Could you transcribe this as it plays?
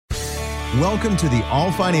Welcome to the All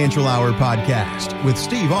Financial Hour podcast with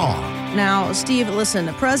Steve All. Now, Steve, listen,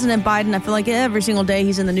 President Biden, I feel like every single day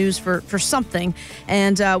he's in the news for something.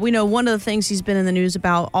 And we know one of the things he's been in the news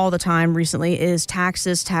about all the time recently is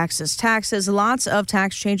taxes. Lots of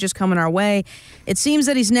tax changes coming our way. It seems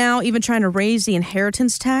that he's now even trying to raise the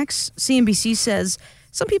inheritance tax. CNBC says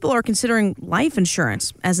some people are considering life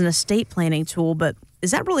insurance as an estate planning tool, but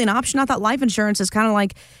is that really an option? I thought life insurance is kind of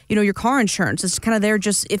like, your car insurance. It's kind of there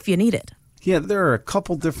just if you need it. Yeah, there are a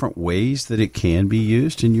couple different ways that it can be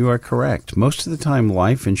used, and you are correct. Most of the time,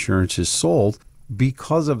 life insurance is sold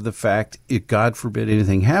because of the fact, if God forbid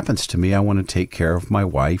anything happens to me, I want to take care of my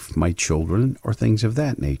wife, my children, or things of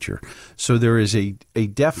that nature. So there is a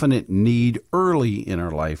definite need early in our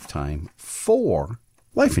lifetime for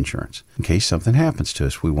life insurance. In case something happens to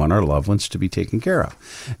us, we want our loved ones to be taken care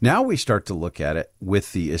of. Now we start to look at it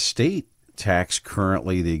with the estate tax,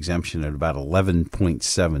 currently the exemption at about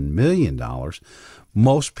 $11.7 million.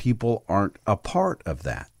 Most people aren't a part of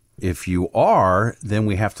that. If you are, then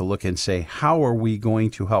we have to look and say, how are we going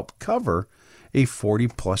to help cover a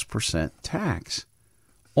 40+% tax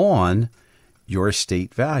on your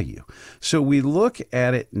estate value? So we look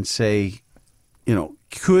at it and say,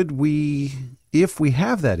 could we, if we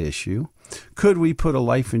have that issue, could we put a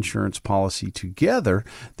life insurance policy together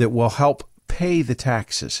that will help pay the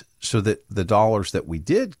taxes so that the dollars that we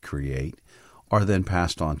did create are then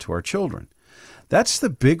passed on to our children? That's the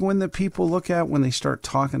big one that people look at when they start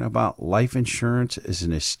talking about life insurance as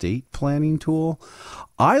an estate planning tool.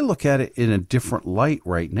 I look at it in a different light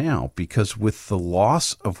right now because with the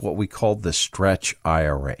loss of what we call the stretch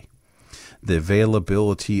IRA, the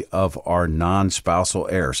availability of our non-spousal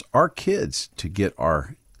heirs, our kids to get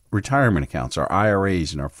our retirement accounts, our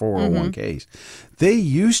IRAs and our 401ks, they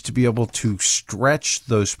used to be able to stretch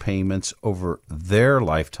those payments over their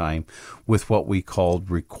lifetime with what we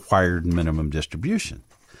called required minimum distribution.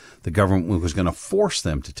 The government was going to force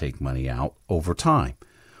them to take money out over time.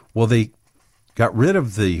 Well, they got rid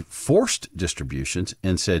of the forced distributions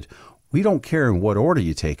and said, we don't care in what order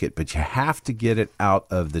you take it, but you have to get it out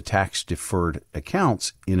of the tax-deferred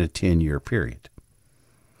accounts in a 10-year period.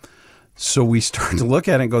 So we start to look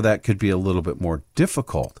at it and go, that could be a little bit more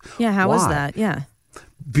difficult. Yeah, how Why? is that? Yeah.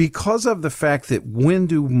 Because of the fact that when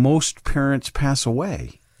do most parents pass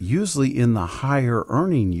away? Usually in the higher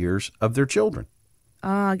earning years of their children.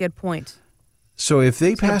 Good point. So if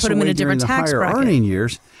they pass away during the higher earning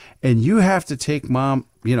years and you have to take mom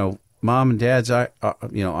and dad's IRA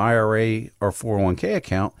or 401k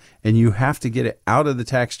account, and you have to get it out of the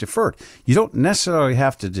tax deferred. You don't necessarily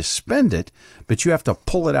have to just spend it, but you have to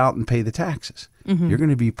pull it out and pay the taxes. Mm-hmm. You're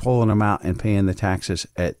going to be pulling them out and paying the taxes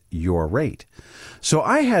at your rate. So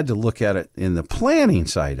I had to look at it in the planning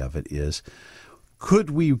side of it is,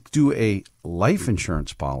 could we do a life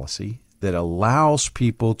insurance policy that allows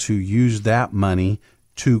people to use that money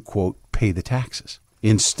to, quote, pay the taxes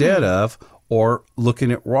instead of or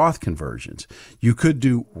looking at Roth conversions? You could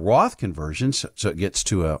do Roth conversions so it gets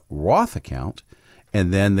to a Roth account,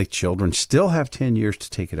 and then the children still have 10 years to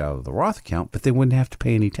take it out of the Roth account, but they wouldn't have to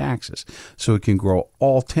pay any taxes. So it can grow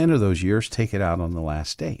all 10 of those years, take it out on the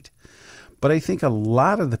last date. But I think a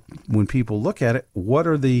lot of when people look at it, what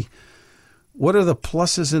are the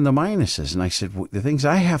pluses and the minuses? And I said, the things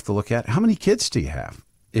I have to look at, how many kids do you have?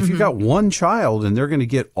 If you've got one child and they're going to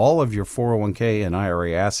get all of your 401k and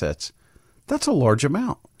IRA assets, that's a large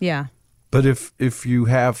amount. Yeah. But if you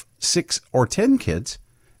have 6 or 10 kids,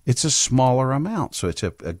 it's a smaller amount. So it's a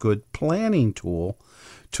good planning tool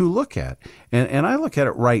to look at. And I look at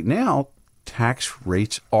it right now, tax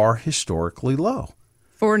rates are historically low.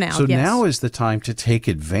 For now, so yes. Now is the time to take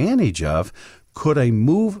advantage of, could I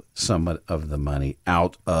move some of the money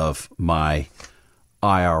out of my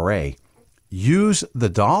IRA, use the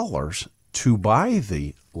dollars to buy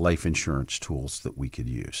the life insurance tools that we could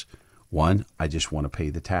use? 1, I just want to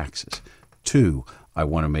pay the taxes. 2, I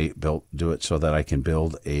want to do it so that I can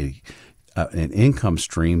build an income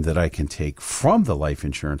stream that I can take from the life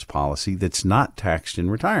insurance policy that's not taxed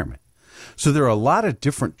in retirement. So there are a lot of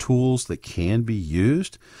different tools that can be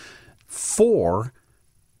used for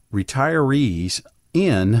retirees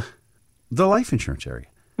in the life insurance area.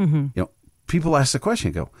 Mm-hmm. People ask the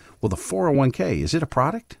question, go, well, the 401k, is it a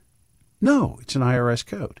product? No, it's an IRS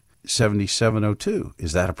code. 7702,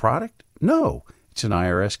 is that a product? No, it's an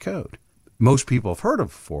IRS code. Most people have heard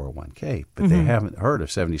of 401k, but they haven't heard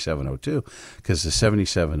of 7702 because the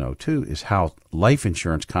 7702 is how life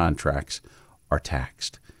insurance contracts are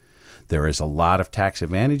taxed. There is a lot of tax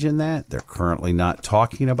advantage in that. They're currently not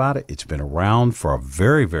talking about it. It's been around for a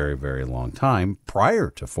very, very, very long time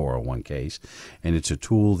prior to 401ks, and it's a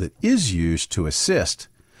tool that is used to assist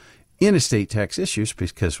in estate tax issues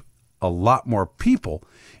because a lot more people,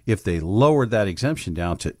 if they lowered that exemption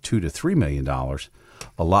down to $2 to $3 million,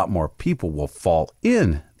 a lot more people will fall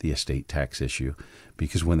in the estate tax issue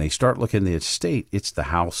because when they start looking at the estate, it's the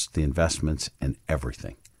house, the investments, and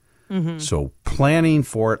everything. So planning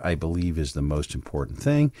for it, I believe, is the most important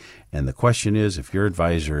thing. And the question is, if your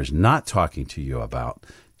advisor is not talking to you about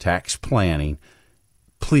tax planning,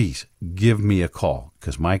 please give me a call,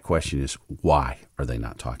 because my question is, why are they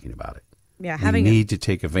not talking about it? Yeah, we need to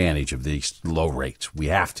take advantage of these low rates. We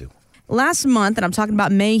have to. Last month, and I'm talking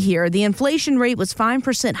about May here, the inflation rate was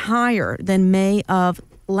 5% higher than May of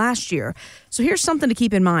last year. So here's something to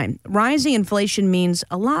keep in mind. Rising inflation means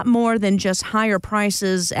a lot more than just higher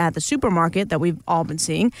prices at the supermarket that we've all been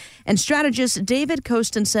seeing. And strategist David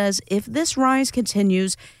Kostin says if this rise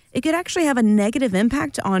continues, it could actually have a negative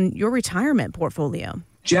impact on your retirement portfolio.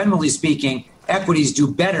 Generally speaking, equities do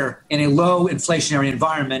better in a low inflationary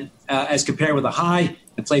environment as compared with a high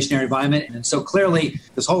inflationary environment. And so clearly,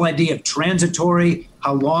 this whole idea of transitory,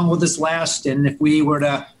 how long will this last? And if we were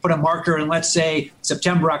to put a marker in, let's say,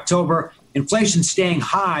 September, October, inflation staying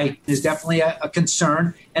high is definitely a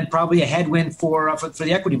concern and probably a headwind for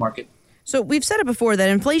the equity market. So we've said it before that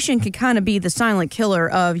inflation can kind of be the silent killer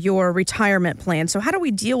of your retirement plan. So how do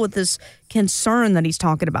we deal with this concern that he's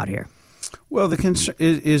talking about here? Well, the concern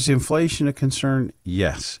is inflation a concern?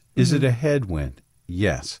 Yes. Is it a headwind?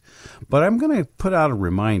 Yes. But I'm going to put out a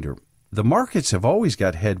reminder. The markets have always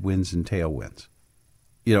got headwinds and tailwinds.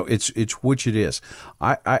 You know, it's which it is.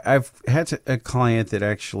 I've had a client that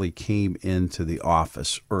actually came into the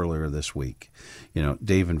office earlier this week, you know,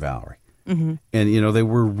 Dave and Valerie. And, you know, they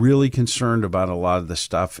were really concerned about a lot of the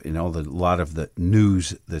stuff, you know, a lot of the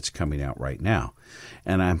news that's coming out right now.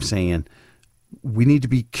 And I'm saying we need to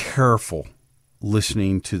be careful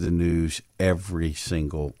listening to the news every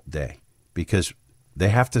single day because they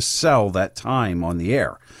have to sell that time on the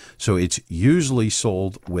air. So it's usually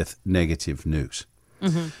sold with negative news.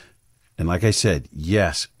 And like I said,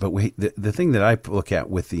 yes, but the thing that I look at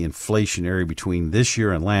with the inflationary between this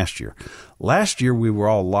year and last year we were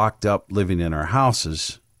all locked up living in our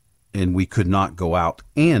houses and we could not go out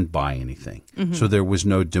and buy anything. So there was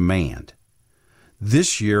no demand.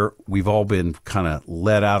 This year, we've all been kind of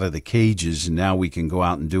let out of the cages, and now we can go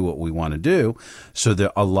out and do what we want to do. So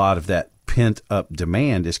that a lot of that pent-up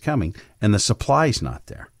demand is coming, and the supply's not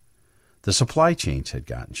there. The supply chains had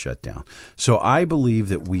gotten shut down. So I believe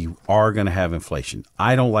that we are going to have inflation.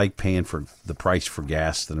 I don't like paying for the price for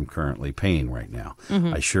gas that I'm currently paying right now.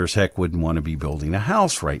 I sure as heck wouldn't want to be building a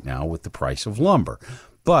house right now with the price of lumber.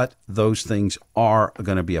 But those things are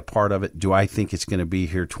going to be a part of it. Do I think it's going to be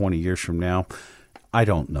here 20 years from now? I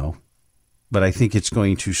don't know, but I think it's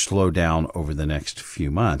going to slow down over the next few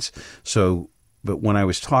months. So, but when I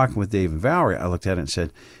was talking with Dave and Valerie, I looked at it and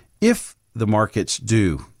said, if the markets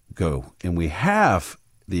do go and we have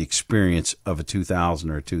the experience of a 2000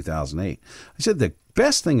 or a 2008, I said, the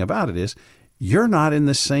best thing about it is you're not in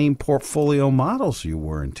the same portfolio models you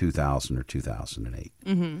were in 2000 or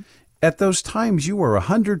 2008. At those times, you were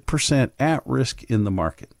 100% at risk in the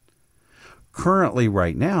market. Currently,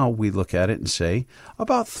 right now, we look at it and say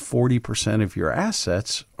about 40% of your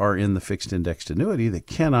assets are in the fixed indexed annuity that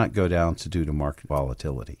cannot go down due to market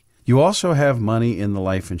volatility. You also have money in the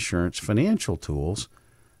life insurance financial tools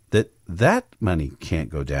that money can't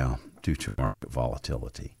go down due to market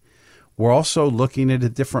volatility. We're also looking at a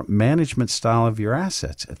different management style of your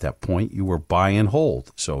assets. At that point, you were buy and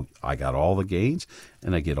hold. So I got all the gains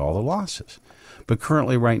and I get all the losses. But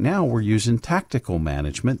currently right now, we're using tactical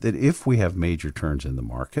management that if we have major turns in the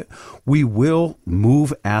market, we will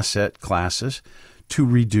move asset classes to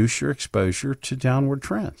reduce your exposure to downward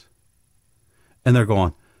trends. And they're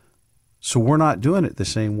going, so we're not doing it the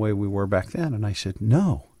same way we were back then. And I said,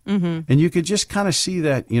 no. And you could just kind of see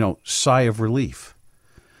that, you know, sigh of relief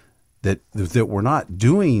that we're not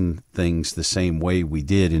doing things the same way we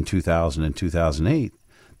did in 2000 and 2008.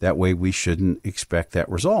 That way we shouldn't expect that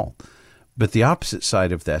result. But the opposite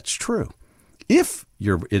side of that's true. If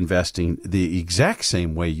you're investing the exact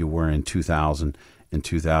same way you were in 2000 and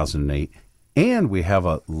 2008, and we have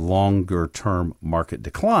a longer term market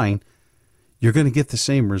decline, you're going to get the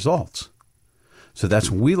same results. So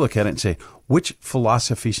that's when we look at it and say, which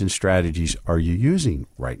philosophies and strategies are you using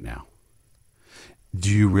right now? Do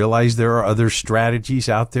you realize there are other strategies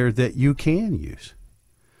out there that you can use?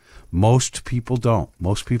 Most people don't.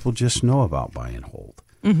 Most people just know about buy and hold.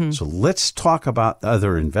 So let's talk about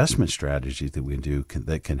other investment strategies that we do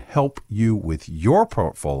that can help you with your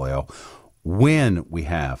portfolio when we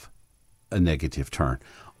have a negative turn.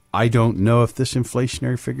 I don't know if this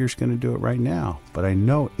inflationary figure is going to do it right now, but I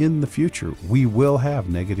know in the future we will have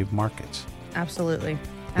negative markets. Absolutely.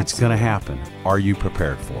 It's going to happen. Are you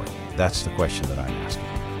prepared for it? That's the question that I'm asking.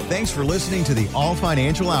 Thanks for listening to the All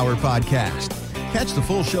Financial Hour podcast. Catch the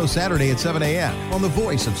full show Saturday at 7 a.m. on the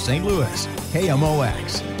Voice of St. Louis,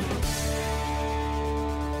 KMOX.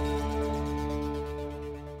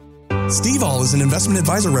 Steve All is an investment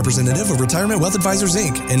advisor representative of Retirement Wealth Advisors,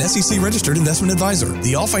 Inc., an SEC-registered investment advisor.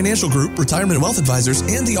 The All Financial Group, Retirement Wealth Advisors,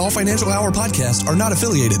 and the All Financial Hour podcast are not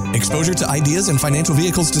affiliated. Exposure to ideas and financial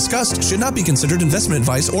vehicles discussed should not be considered investment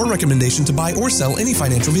advice or recommendation to buy or sell any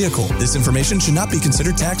financial vehicle. This information should not be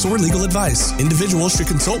considered tax or legal advice. Individuals should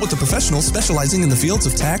consult with a professional specializing in the fields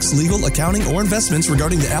of tax, legal, accounting, or investments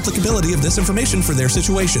regarding the applicability of this information for their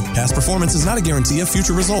situation. Past performance is not a guarantee of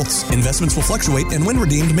future results. Investments will fluctuate and when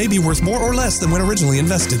redeemed may be worth more or less than when originally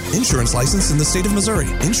invested. Insurance license in the state of Missouri.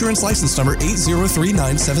 Insurance license number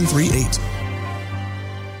 8039738.